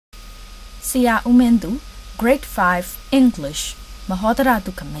Sia Umendu, Grade 5 English, Mahodara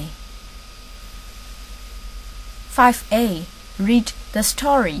Dukame. 5A. Read the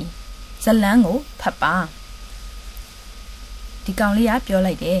story. Zalango Papa. Di kaung li ya pyo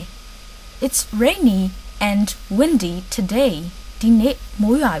lai de. It's rainy and windy today. Di ne mo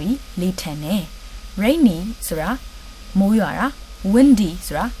ywa bi le tan ne. Rainy sura mo ywa ra, windy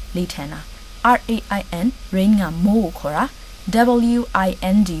sura le tan na. RAIN rain nga mo ko khor ra.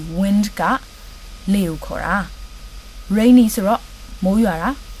 WIND wind ka le ko khor ra. Rainy sura mo ywa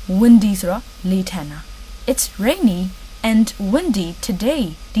ra, windy sura le tan na. It's rainy and windy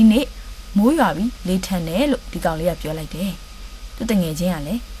today. Di ne mo ywa bi le tan ne lo di kaung li ya pyo lai de. Tu tengge chin ya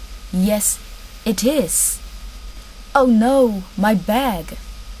le. Yes, it is. Oh no, my bag.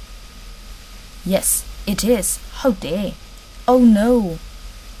 Yes, it is.ဟုတ်တယ်. Oh no.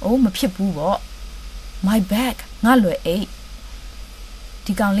 Oh မဖြစ်ဘူးပေါ့. My bag ငါလွယ်အိတ်.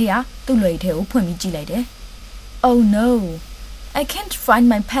 ဒီကောင်လေးကသူ့လွယ်ထဲကိုဖွင့်ပြီးကြည့်လိုက်တယ်. Oh no. I can't find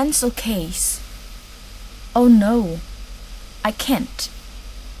my pencil case. Oh no. I can't.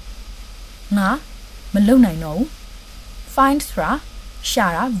 ငါမလုပ်နိုင်တော့ဘူး. Find ဆိုတာရှာ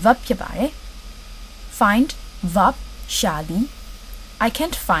တာ verb ဖြစ်ပါတယ်. Find verb ရှာသည်. I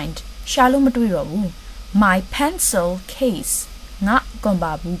can't find ရှာလို့မတွေ့တော့ဘူး. My pencil case ငါကွန်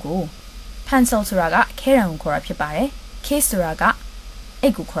ပါဘူးကို. Pencil ဆိုတာကခဲတံကိုခေါ်တာဖြစ်ပါတယ်. Case ဆိုတာကအိ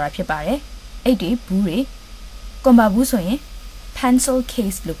တ်ကိုခေါ်တာဖြစ်ပါတယ်. အိတ်တွေဘူးတွေကွန်ပါဘူးဆိုရင် pencil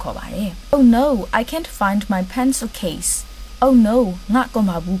case လို့ခေါ်ပါတယ်. Oh no, I can't find my pencil case. Oh no ငါကွန်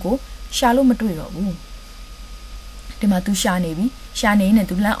ပါဘူးကိုရှာလို့မတွေ့တော့ဘူး. ဒီမှာသူရှာနေပြီ. ရှာနေနဲ့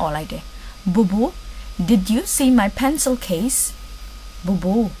သူလန့်អော်လိုက်တယ်. Bobo, did you see my pencil case?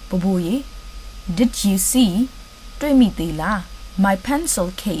 Bobo, Bobo ရေ Did you see တွေ့မိသေးလား My pencil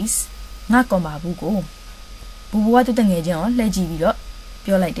case ငါကွန်ပါဘူးကို. Bobo ကသူတငယ်ချင်းကိုလှည့်ကြည့်ပြီးတော့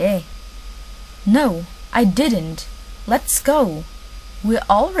ပြောလိုက်တယ်. No, I didn't. Let's go. We're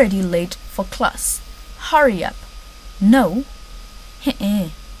already late for class. Hurry up. No.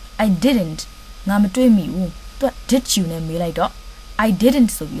 I didn't. ငါမတွေ့မိဘူး. သူက did you နဲ့မေးလိုက်တော့ I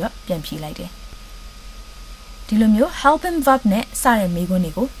didn't ဆိုပြီးတော့ပြန်ဖြေလိုက်တယ်. ဒီလိုမျိုး helping verb နဲ့စတဲ့မေးခွန်း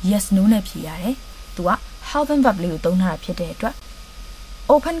တွေကို yes no နဲ့ဖြေရတယ်. သူက helping verb လေးကိုသုံးထားတာဖြစ်တဲ့အတွက်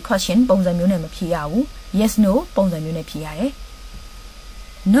open question ပုံစံမျိုးနဲ့မဖြေရဘူး. yes no ပုံစံမျိုးနဲ့ဖြေရတယ်.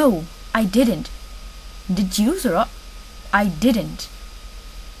 No, I didn't. Did you ဆိုတော့ I didn't.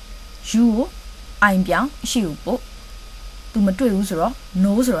 you ကို I ပြောင်းရှေ့ကိုပို့. သူမတွေ့ဘူးဆိုတော့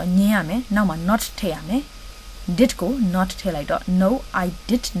no ဆိုတော့ညင်းရမယ်. နောက်မှာ not ထည့်ရမယ်. did ကို not ထည့်လိုက်တော့ no I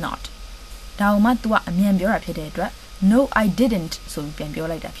did not ဒါမှမဟုတ် तू ကအမြန်ပြောတာဖြစ်တဲ့အတွက် no I didn't ဆိုပြီးပြန်ပြော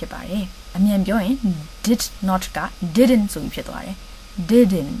လိုက်တာဖြစ်ပါတယ်. အမြန်ပြောရင် did not က didn't ဆိုပြီးဖြစ်သွားတယ်.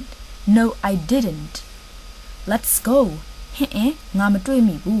 didn't. No I didn't. Let's go. ငါမတွေ့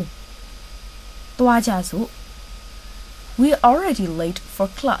မိဘူး. သွားကြစို့. We're already late for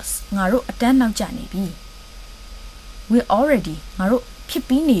class. ငါတို့အတန်းနောက်ကျနေပြီ. We're already ငါတို့ဖြစ်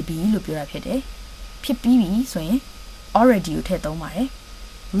ပြီးနေပြီလို့ပြောတာဖြစ်တယ်. ဖြစ်ပြီးပြီဆိုရင် already ကိုထည့်သုံးပါတယ်.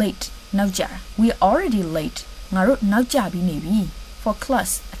 Late နောက်ကျတာ. We're already late ငါတို့နောက်ကျပြီးနေပြီ. For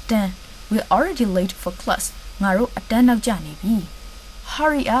class အတန်း. We're already late for class ငါတို့အတန်းနောက်ကျနေပြီ.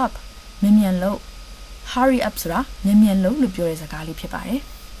 Hurry up မြန်မြန်လုပ်. Hurry up ဆိုတာမြန်မြန်လုပ်လို့ပြောတဲ့စကားလေးဖြစ်ပါတယ်.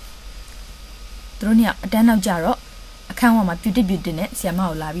 သူတို့เนี่ยအတန်းနောက်ကျတော့အခန်းဝမှာပြုတ်နဲ့ဆရာမ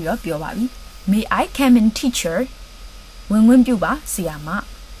ကိုလာပြီးတော့ပြောပါပြီ. May I come in teacher ဝင်ပြုပါဆရာမ.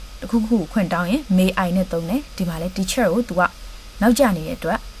 တခုခုခွင့်တောင်းရင် may I နဲ့သုံးတယ်. ဒီမှာလဲ teacher ကို तू ကနောက်ကျနေတဲ့အတွ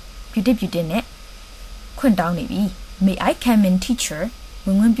က်ပြုတ်နဲ့ခွင့်တောင်းနေပြီ. May I come in teacher ဝ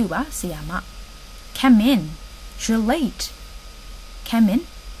င်ပြုပါဆရာမ. Come in. You're late. Come in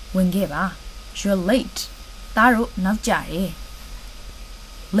ဝင်ခဲ့ပါ. You're late. သားတို့နောက်ကျတယ်.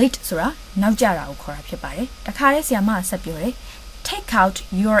 Late ဆိုတာနောက်ကျတာကိုခေါ်တာဖြစ်ပါတယ်. တခါလဲဆရာမကဆက်ပြောတယ်. Take out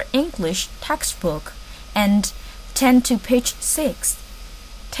your English textbook and turn to page 6.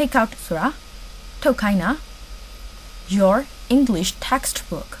 Take out ဆိုတာထုတ်ခိုင်းတာ. Your English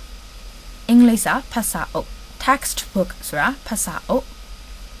textbook. English စာဖတ်စာအုပ်. Textbook ဆိုတာဖတ်စာအုပ်.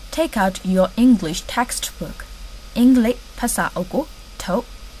 Take out your English textbook. English ဖတ်စာအုပ်ကိုထုတ်.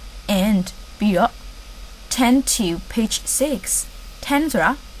 And ပြီးတော့ turn to page 6. 10 ဆို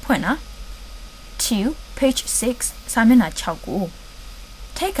တာဖွင့်တာ. To page 6 စာမျက်နှာ6ကို.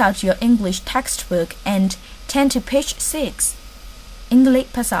 Take out your English textbook and turn to page 6. English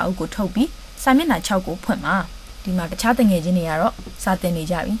ဖတ်စာအုပ်ကိုထုတ်ပြီးစာမျက်နှာ6ကိုဖွင့်ပါ. ဒီမှာတခြားတငယ်ချင်းတွေကတော့စာသင်နေ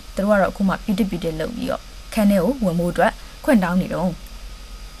ကြပြီ. သူတို့ကတော့အခုမှပြုတ်လုပ်ပြီးတော့ခန်းထဲကိုဝင်ဖို့အတွက်ခွင့်တောင်းနေတော့.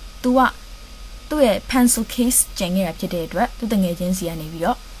 သူကသူ့ရဲ့ pencil case ကျန်ခဲ့တာဖြစ်တဲ့အတွက်သူတငယ်ချင်းစီကနေပြီး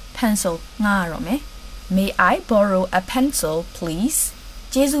တော့ pencil ငှားရတော့မယ်. May I borrow a pencil please?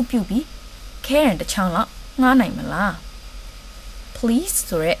 ကျေးဇူးပြုပြီး ခဲရန်တစ်ချောင်းလောက်ငှားနိုင်မလား please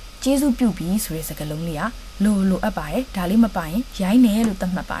ဆိုရက်ကျေးဇူးပြုပြီးဆိုတဲ့စကားလုံးလေးကလိုအပ်ပါတယ်ဒါလေးမပိုင်ရိုင်းနေလို့သ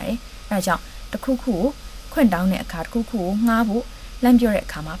တ်မှတ်ပါတယ်အဲဒါကြောင့်တစ်ခုခုကိုခွင့်တောင်းတဲ့အခါတစ်ခုခုကိုငှားဖို့လမ်းပြောတဲ့အ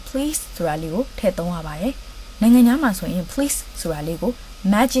ခါမှာ please ဆိုတာလေးကိုထည့်သုံးရပါတယ်နိုင်ငံခြားမှာဆိုရင် please ဆိုတာလေးကို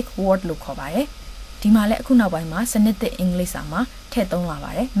magic word လို့ခေါ်ပါတယ်ဒီမှာလည်းအခုနောက်ပိုင်းမှာစနစ်သစ်အင်္ဂလိပ်စာမှာထည့်သုံးလာ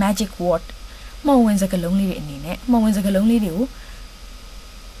ပါတယ် magic word မှော်ဝင်စကားလုံးလေးတွေအနေနဲ့မှော်ဝင်စကားလုံးလေးတွေကို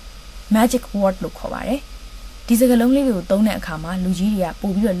magic word လို့ခေါ်ပါတယ်ဒီစကားလုံးလေးတွေကိုသုံးတဲ့အခါမှာလူကြီးတွေက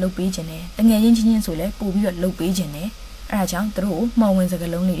ပို့ပြီးတော့လှုပ်ပေးခြင်းတယ်တငယ်ချင်းချင်းဆိုလည်းပို့ပြီးတော့လှုပ်ပေးခြင်းတယ်အဲဒါကြောင့်သူတို့ကိုမှော်ဝင်စ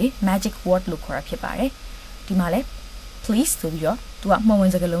ကားလုံးလေးတွေ magic word လို့ခေါ်တာဖြစ်ပါတယ်ဒီမှာလည်း please ဆိုပြီးတော့သူကမှော်ဝ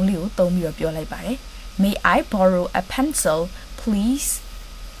င်စကားလုံးလေးကိုသုံးပြီးတော့ပြောလိုက်ပါတယ် may I borrow a pencil please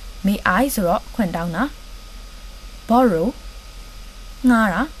may I ဆိုတော့ခွင့်တောင်းတာ borrow ငှား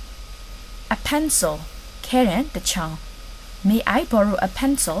တာ a pencil ခဲရန်တစ်ချောင်း may I borrow a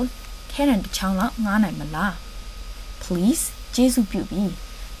pencil ခဲရန်တစ်ချောင်းလောက်ငှားနိုင်မလား please ကျေးဇူးပြုပြီး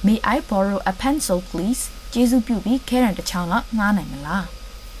may I borrow a pencil please ကျေးဇူးပြုပြီးခဲရန်တစ်ချောင်းလောက်ငှားနိုင်မလား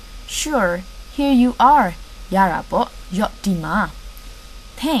sure here you are ရတာပေါ့ရော့ဒီမှာ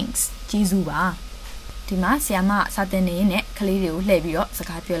thanks ကျေးဇူးပါဒီမှာဆရာမစာသင်နေနဲ့ကလေးတွေကိုလှည့်ပြီးတော့စ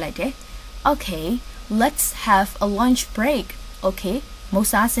ကားပြောလိုက်တယ် okay let's have a lunch break okay မုတ်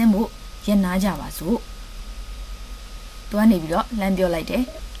စားဆင်းဖို့ရနာကြပါစို့သူကနေပြီးတော့လမ်းပြောလိုက်တယ်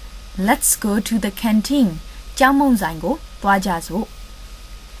let's go to the canteen ကျောင်းမုံဆိုင်ကိုသွားကြစို့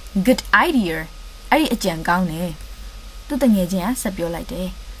good idea အဲ့ဒီအကြံကောင်းတယ်သူတငယ်ချင်းကဆက်ပြောလိုက်တယ်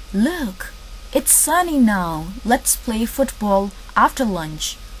look it's sunny now let's play football after lunch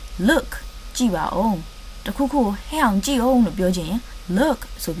look ကြည့်ပါဦးတခုခုဟဲ့အောင်ကြည့်အောင်လို့ပြောချင်ရင် look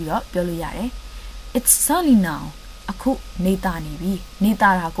ဆိုပြီးတော့ပြောလို့ရတယ် it's sunny now အခုနေတာနေပြီနေတာ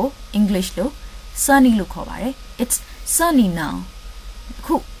တာကို English လို့ sunny လို့ခေါ်ပါတယ် it's sunny now အ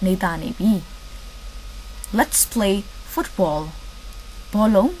ခုနေတာနေပြီ let's play football ဘော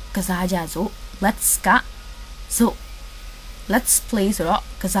လုံးကစားကြစို့ let's ကစို့ let's play ဆိုတော့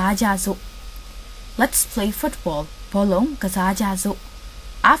ကစားကြစို့ let's play football ဘောလုံးကစားကြစို့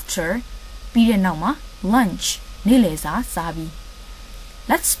after ပြီးတဲ့နောက်မှာ lunch နေ့လယ်စာစားပြီး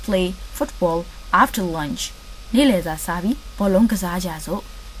let's play football after lunch နေ့လယ်စာစားပြီးဘောလုံးကစားကြစို့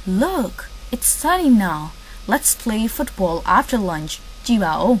look it's sunny now let's play football after lunch ကြည့်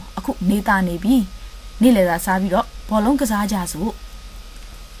ပါဦးအခုနေတာနေပြီနေ့လယ်စာစားပြီးတော့ဘောလုံးကစားကြစို့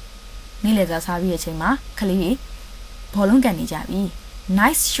နေ့လယ်စာစားပြီးတဲ့အချိန်မှာကလေးတွေဘောလုံးကန်နေကြပြီ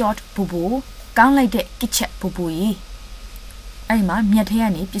nice shot ဘူဘူကောင်းလိုက်တဲ့ကစ်ချက်ဘူဘူကြီးအဲ့ဒီမှာမြက်ထဲက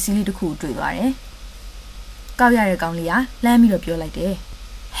နေပစ္စည်းလေးတစ်ခုတွေ့သွားတယ်ကောက်ရတဲ့ကောင်လေးကလှမ်းပြီးတော့ပြောလိုက်တယ်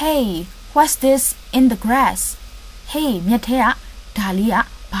hey what's this in the grass hey မြက်ထဲကဒါလေးက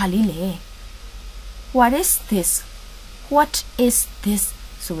ဘာလေးလဲ what is this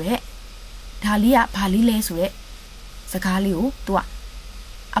ဆိုရဲဒါလေးကဘာလေးလဲဆိုရဲစကားလေးကိုသူက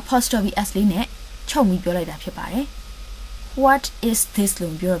apostrophe s လေးနဲ့ချုပ်ပြီးပြောလိုက်တာဖြစ်ပါတယ် what is this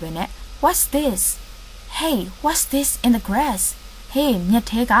လို့ပြောရပဲနဲ့ what's this hey what's this in the grass hey မြက်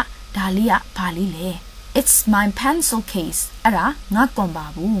ထဲကဒါလေးကဘာလေးလဲ it's my pencil case အဲ့ဒါငါကွန်ပါ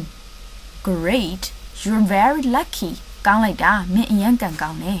ဘူး great you're very lucky ကောင်းလိုက်တာမင်းအရန်ကန်ကော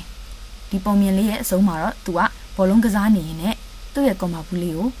င်းတယ်ဒီပုံမြင်လေးရဲ့အဆုံးမှာတော့သူကဘောလုံးကစားနေရင်နဲ့သူ့ရဲ့ကွန်ပါဘူး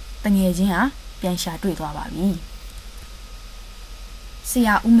လေးကိုတငယ်ချင်းဟာပြန်ရှာတွေ့သွားပါပြီဆ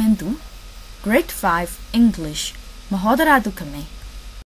ရာဦးမင်းသူ Grade 5 English မဟောဒရာဒုက္ခမေ